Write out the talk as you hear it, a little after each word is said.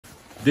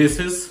This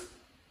is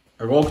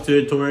a Rock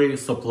Territory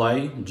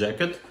Supply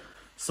jacket,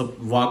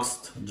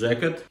 waxed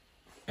jacket,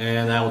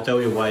 and I will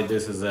tell you why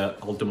this is a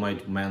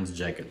ultimate men's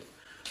jacket.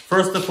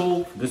 First of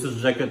all, this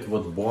is jacket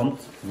what Bond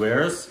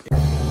wears,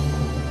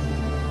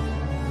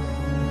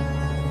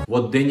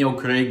 what Daniel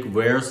Craig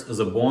wears as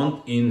a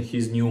Bond in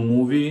his new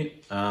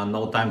movie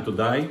No Time to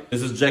Die.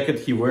 This is jacket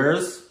he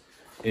wears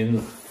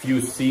in few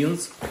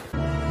scenes,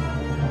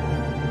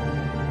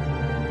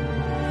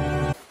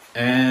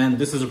 and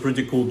this is a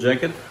pretty cool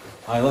jacket.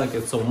 I like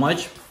it so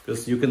much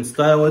because you can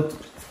style it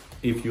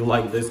if you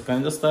like this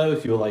kind of style.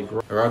 If you like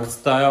rugged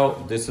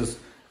style, this is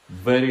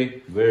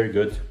very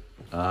good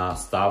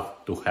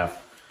stuff to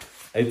have.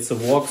 It's a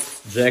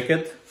waxed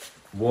jacket,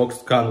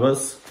 waxed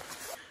canvas.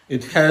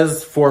 It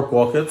has 4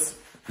 pockets,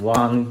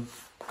 one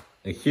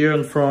here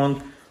in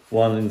front,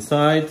 one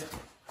inside,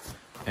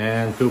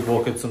 and 2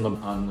 pockets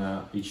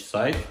on each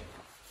side.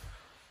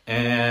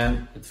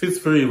 And it fits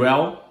very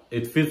well.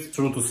 It fits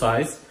true to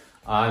size.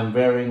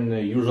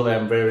 Usually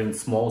I'm wearing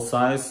small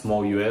size,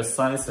 small US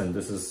size, and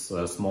this is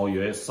a small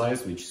US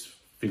size, which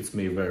fits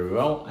me very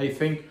well, I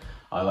think.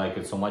 I like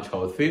it so much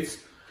how it fits.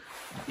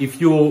 If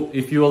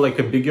you're like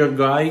a bigger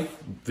guy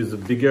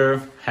with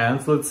bigger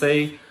hands, let's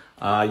say,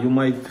 you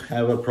might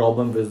have a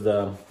problem with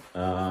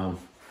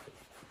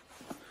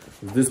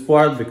this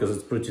part because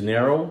it's pretty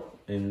narrow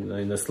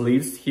in the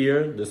sleeves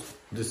here.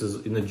 This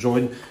is in the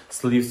joint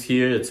sleeves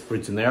here. It's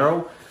pretty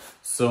narrow.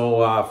 So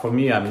for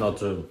me, I'm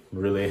not a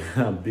really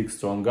big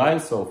strong guy,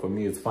 so for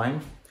me it's fine.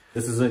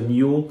 This is a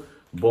new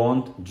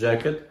Bond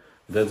jacket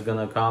that's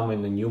gonna come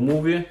in the new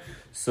movie.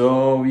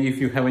 So if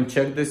you haven't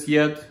checked this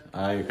yet,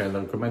 I highly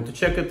recommend to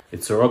check it.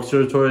 It's a Rock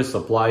Territory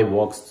Supply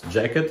waxed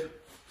jacket,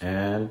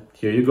 and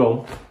here you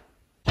go.